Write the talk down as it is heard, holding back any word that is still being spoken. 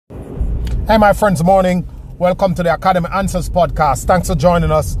Hey, my friends, morning. Welcome to the Academy Answers podcast. Thanks for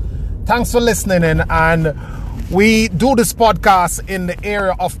joining us. Thanks for listening in. And we do this podcast in the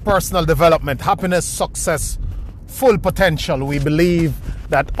area of personal development, happiness, success, full potential. We believe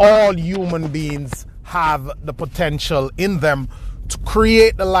that all human beings have the potential in them to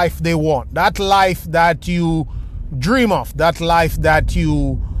create the life they want. That life that you dream of, that life that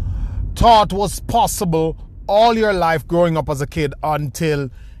you thought was possible all your life growing up as a kid until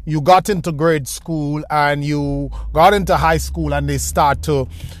you got into grade school and you got into high school and they start to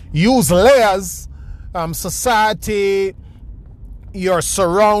use layers, society, your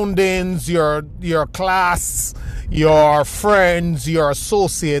surroundings, your class, your friends, your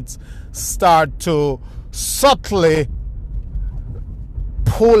associates start to subtly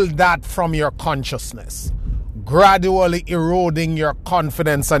pull that from your consciousness, gradually eroding your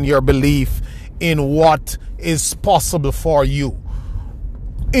confidence and your belief in what is possible for you,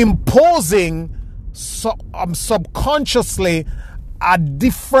 imposing subconsciously a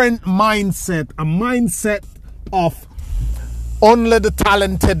different mindset, a mindset of only the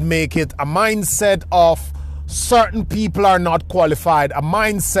talented make it, a mindset of certain people are not qualified, a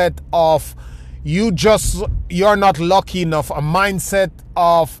mindset of you're not lucky enough, a mindset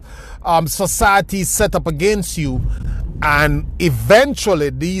of society set up against you. And eventually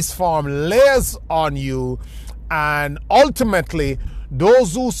these form layers on you, and ultimately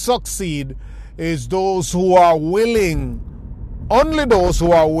those who succeed is those who are willing, only those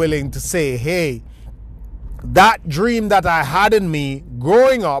who are willing to say, hey, that dream that I had in me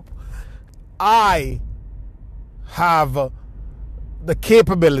growing up, I have the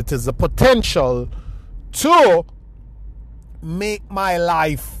capabilities, the potential to make my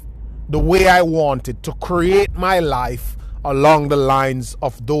life the way I want it, to create my life along the lines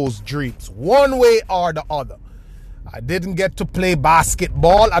of those dreams, one way or the other. I didn't get to play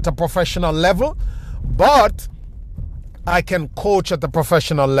basketball at a professional level, but I can coach at the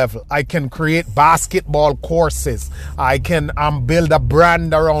professional level. I can create basketball courses. I can build a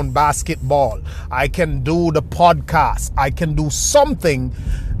brand around basketball. I can do the podcast. I can do something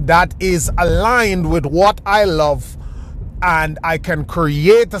that is aligned with what I love, and I can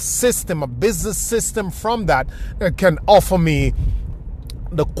create a system, a business system from that can offer me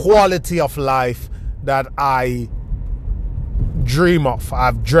the quality of life that I dream of,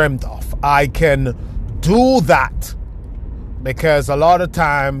 I've dreamt of. I can do that because a lot of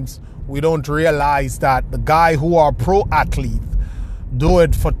times we don't realize that the guy who are pro athlete do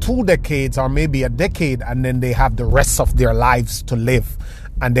it for 2 decades or maybe a decade, and then they have the rest of their lives to live,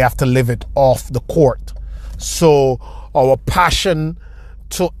 and they have to live it off the court. So our passion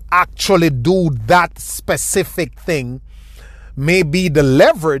to actually do that specific thing may be the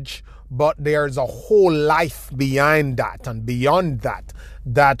leverage, but there's a whole life behind that and beyond that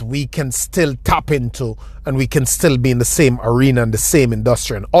that we can still tap into, and we can still be in the same arena and the same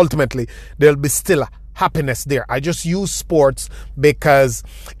industry, and ultimately there'll be still happiness there. I just use sports because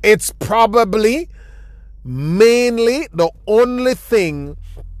it's probably mainly the only thing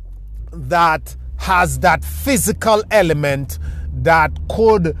that has that physical element that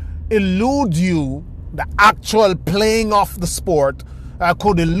could elude you, the actual playing of the sport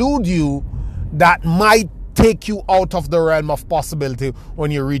could elude you, that might take you out of the realm of possibility when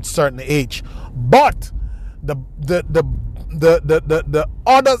you reach certain age. But the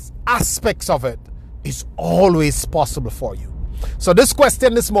other aspects of it is always possible for you. So this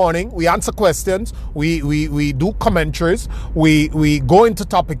question this morning, we answer questions, we do commentaries, we go into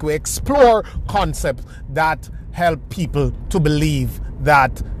topic, we explore concepts that help people to believe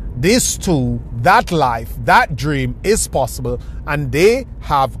that this too, that life, that dream is possible, and they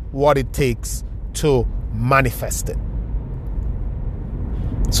have what it takes to manifest it.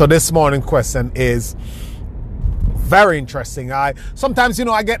 So this morning question is very interesting. Sometimes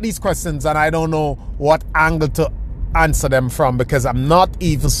I get these questions and I don't know what angle to answer them from, because I'm not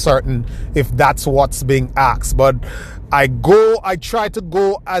even certain if that's what's being asked. But I try to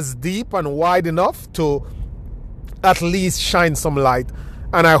go as deep and wide enough to at least shine some light,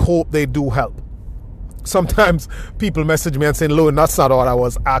 and I hope they do help. Sometimes people message me and say, Lou, that's not what I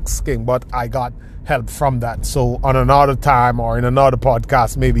was asking, but I got help from that. So on another time or in another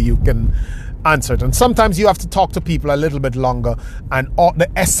podcast, maybe you can answer it. And sometimes you have to talk to people a little bit longer, and the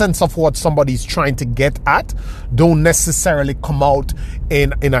essence of what somebody's trying to get at don't necessarily come out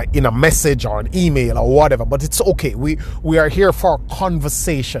in a message or an email or whatever. But it's okay. We are here for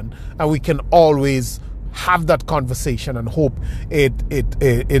conversation, and we can always have that conversation and hope it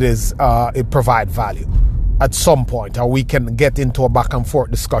provide value. at some point, or we can get into a back and forth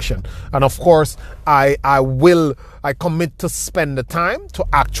discussion. And of course, I commit to spend the time to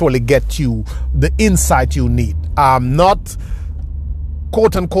actually get you the insight you need. Not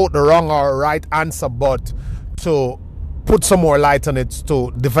quote unquote the wrong or right answer, but to put some more light on it,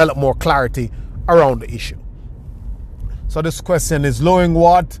 to develop more clarity around the issue. So this question is, Loring,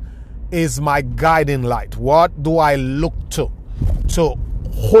 what is my guiding light? What do I look to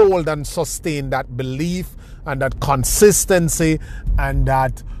hold and sustain that belief and that consistency and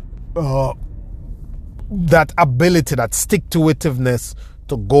that ability, that stick-to-itiveness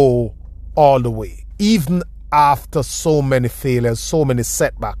to go all the way, even after so many failures, so many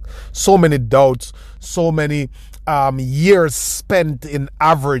setbacks, so many doubts, so many years spent in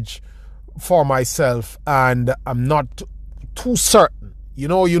average for myself, and I'm not too certain. You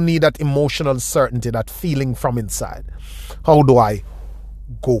know, you need that emotional certainty, that feeling from inside. How do I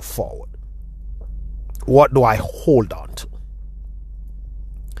go forward? What do I hold on to?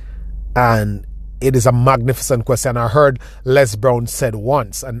 And it is a magnificent question. I heard Les Brown said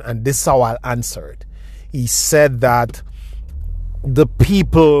once, and this is how I'll answer it. He said that the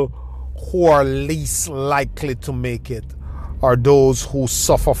people who are least likely to make it are those who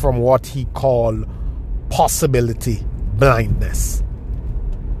suffer from what he called possibility blindness.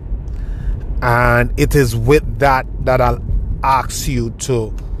 And it is with that I'll ask you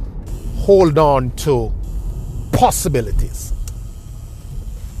to hold on to possibilities.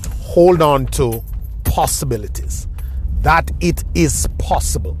 Hold on to possibilities. That it is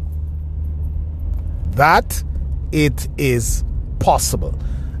possible. That it is possible.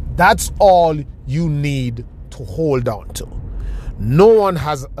 That's all you need to hold on to. No one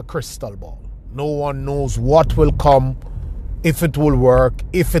has a crystal ball. No one knows what will come, if it will work,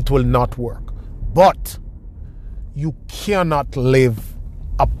 if it will not work. But you cannot live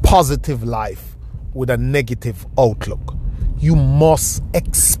a positive life with a negative outlook. You must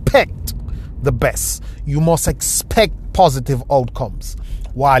expect the best. You must expect positive outcomes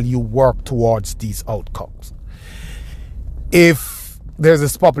while you work towards these outcomes. If there's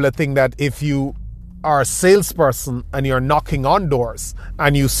this popular thing that if you are a salesperson and you're knocking on doors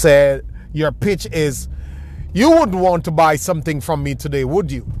and you say your pitch is, you wouldn't want to buy something from me today,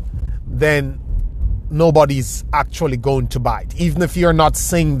 would you? Then nobody's actually going to buy it. Even if you're not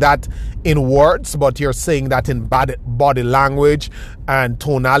saying that in words, but you're saying that in body language and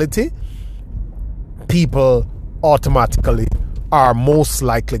tonality, people automatically are most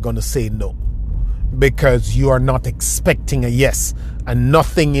likely going to say no, because you are not expecting a yes, and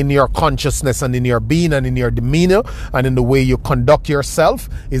nothing in your consciousness and in your being and in your demeanor and in the way you conduct yourself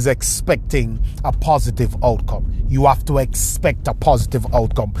is expecting a positive outcome. You have to expect a positive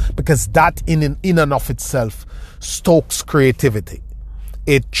outcome, because that in and of itself stokes creativity.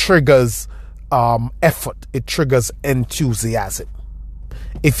 It triggers effort. It triggers enthusiasm.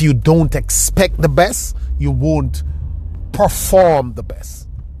 If you don't expect the best, you won't perform the best.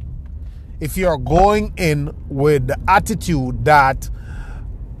 If you're going in with the attitude that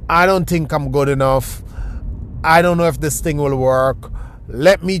I don't think I'm good enough, I don't know if this thing will work,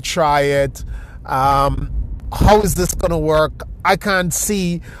 let me try it, how is this going to work, I can't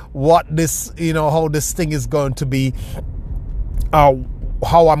see what this, how this thing is going to be,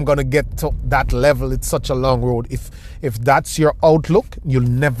 how I'm going to get to that level, it's such a long road. If that's your outlook, you'll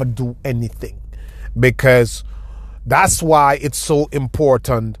never do anything, because that's why it's so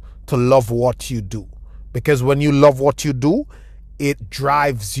important to love what you do. Because when you love what you do, it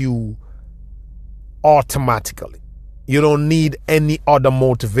drives you automatically. You don't need any other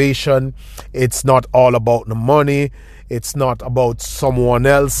motivation. It's not all about the money. It's not about someone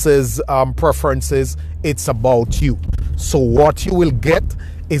else's preferences. It's about you. So what you will get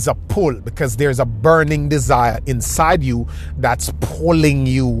is a pull, because there's a burning desire inside you that's pulling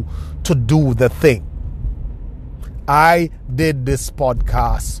you to do the thing. I did this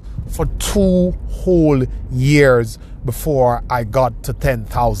podcast for 2 whole years before I got to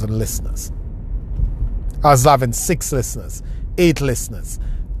 10,000 listeners. I was having 6 listeners, 8 listeners,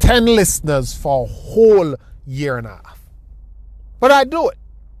 10 listeners for a whole year and a half. But I do it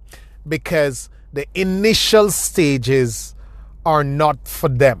because the initial stages are not for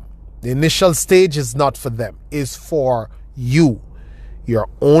them. The initial stage is not for them. It's for you. You're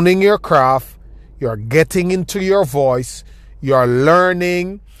owning your craft. You're getting into your voice. You're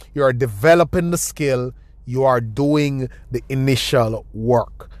learning. You're developing the skill. You are doing the initial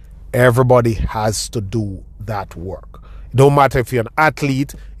work. Everybody has to do that work. It don't matter if you're an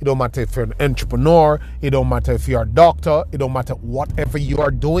athlete. It don't matter if you're an entrepreneur. It don't matter if you're a doctor. It don't matter whatever you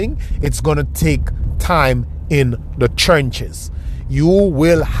are doing. It's going to take time in the trenches. You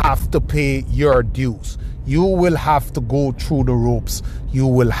will have to pay your dues. You will have to go through the ropes. You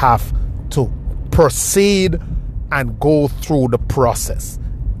will have to proceed and go through the process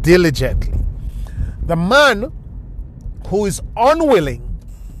diligently. The man who is unwilling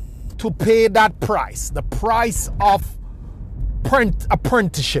to pay that price, the price of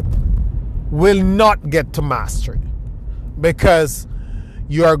apprenticeship, will not get to mastery, because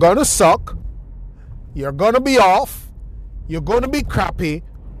you are going to suck, you're going to be off, you're going to be crappy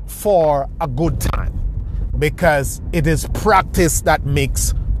for a good time, because it is practice that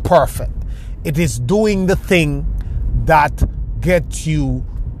makes perfect. It is doing the thing that gets you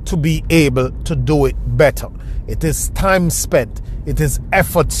to be able to do it better. It is time spent. It is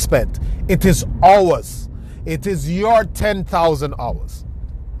effort spent. It is hours. It is your 10,000 hours.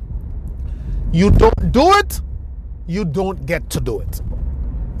 You don't do it, you don't get to do it.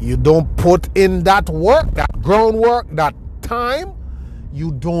 You don't put in that work, that groundwork, that time,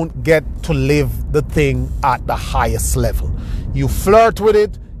 you don't get to live the thing at the highest level. You flirt with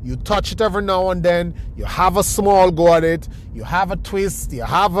it, you touch it every now and then, you have a small go at it, you have a twist, you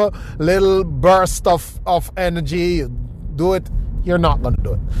have a little burst of energy, you do it, you're not going to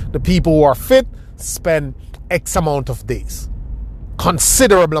do it. The people who are fit spend X amount of days,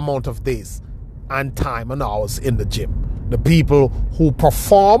 considerable amount of days and time and hours in the gym. The people who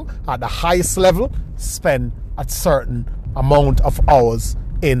perform at the highest level spend a certain amount of hours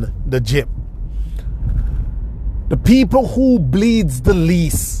in the gym. The people who bleeds the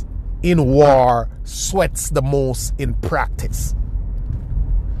least in war sweats the most in practice.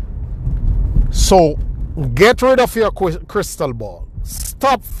 So get rid of your crystal ball.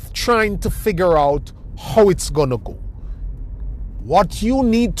 Stop trying to figure out how it's gonna go. What you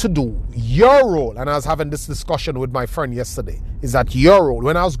need to do, your role, and I was having this discussion with my friend yesterday, is that your role,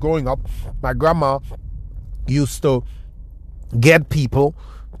 when I was growing up, my grandma used to get people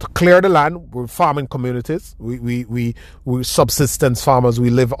to clear the land. We're farming communities. We're subsistence farmers. We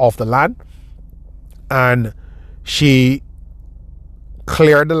live off the land. And she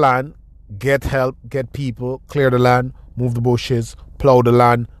cleared the land, get help, get people, clear the land, move the bushes, plow the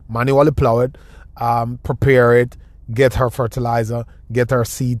land, manually plow it, prepare it, get her fertilizer, get her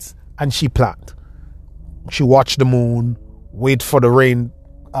seeds, and she plant. She watch the moon, wait for the rain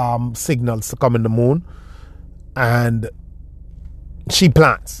signals to come in the moon, and she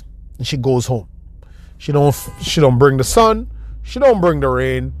plants. And she goes home. She don't bring the sun, she don't bring the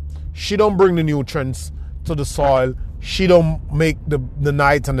rain, she don't bring the nutrients to the soil, she don't make the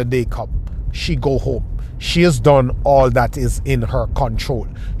night and the day come. She go home. She has done all that is in her control.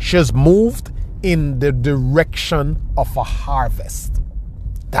 She has moved in the direction of a harvest.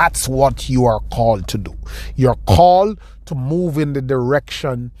 That's what you are called to do. You're called to move in the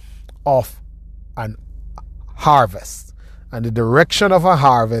direction of an harvest. And the direction of a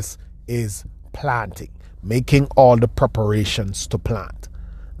harvest is planting, making all the preparations to plant.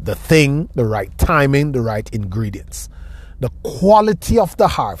 The thing, the right timing, the right ingredients. The quality of the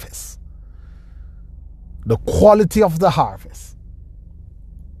harvest. The quality of the harvest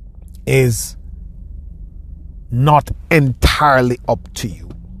is not entirely up to you.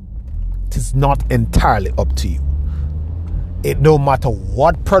 It is not entirely up to you. It don't matter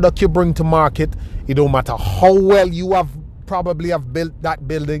what product you bring to market. It don't matter how well you probably have built that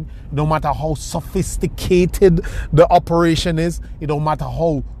building. No matter how sophisticated the operation is. It don't matter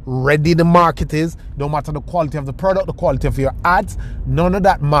how ready the market is. It don't matter the quality of the product, the quality of your ads. None of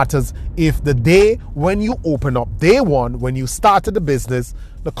that matters if the day when you open up, day one, when you started the business,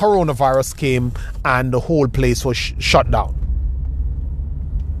 the coronavirus came and the whole place was shut down.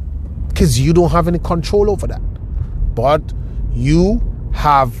 Because you don't have any control over that. But you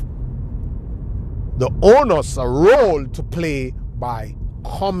have the onus, a role to play by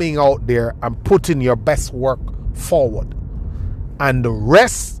coming out there and putting your best work forward. And the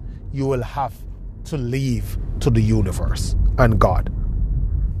rest you will have to leave to the universe and God.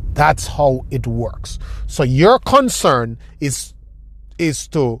 That's how it works. So your concern is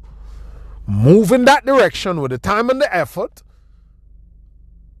to move in that direction with the time and the effort,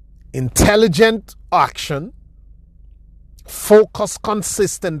 intelligent action, focus,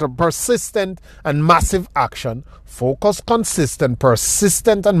 consistent, and persistent and massive action. Focus, consistent,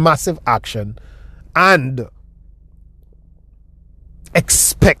 persistent and massive action, and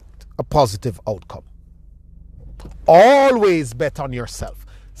expect a positive outcome. Always bet on yourself.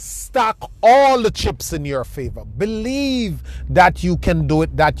 Stack all the chips in your favor. Believe that you can do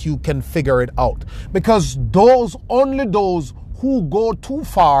it, that you can figure it out. Because only those who go too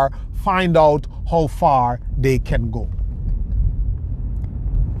far find out how far they can go.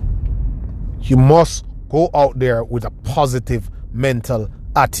 You must go out there with a positive mental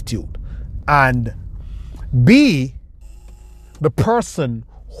attitude. And Be the person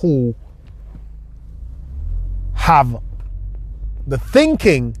who have the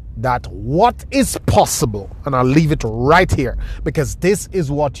thinking that what is possible, and I'll leave it right here because this is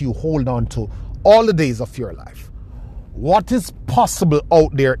what you hold on to all the days of your life. What is possible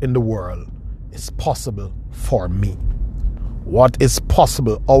out there in the world is possible for me. What is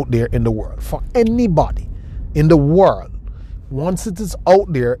possible out there in the world for anybody in the world, once it is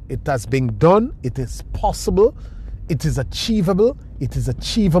out there, it has been done, it is possible, it is achievable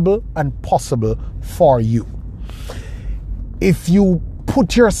and possible for you. If you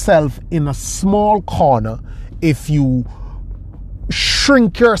put yourself in a small corner, if you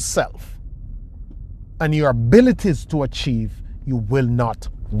shrink yourself and your abilities to achieve, you will not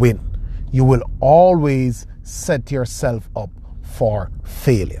win. You will always set yourself up for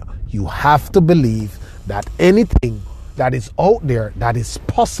failure. You have to believe that anything that is out there that is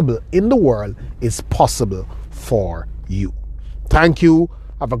possible in the world is possible for you. Thank you.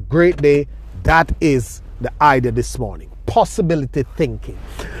 Have a great day. That is the idea this morning. Possibility thinking.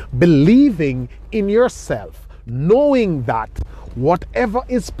 Believing in yourself, knowing that whatever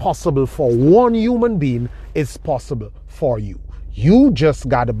is possible for one human being is possible for you. You just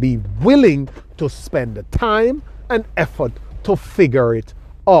got to be willing to spend the time and effort to figure it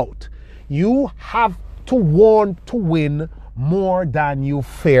out. You have to want to win more than you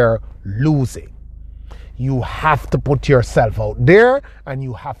fear losing. You have to put yourself out there and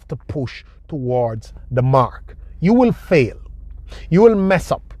you have to push towards the mark. You will fail. You will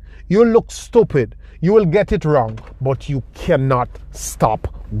mess up. You'll look stupid. You will get it wrong, but you cannot stop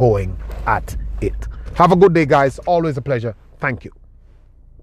going at it. Have a good day, guys. Always a pleasure. Thank you.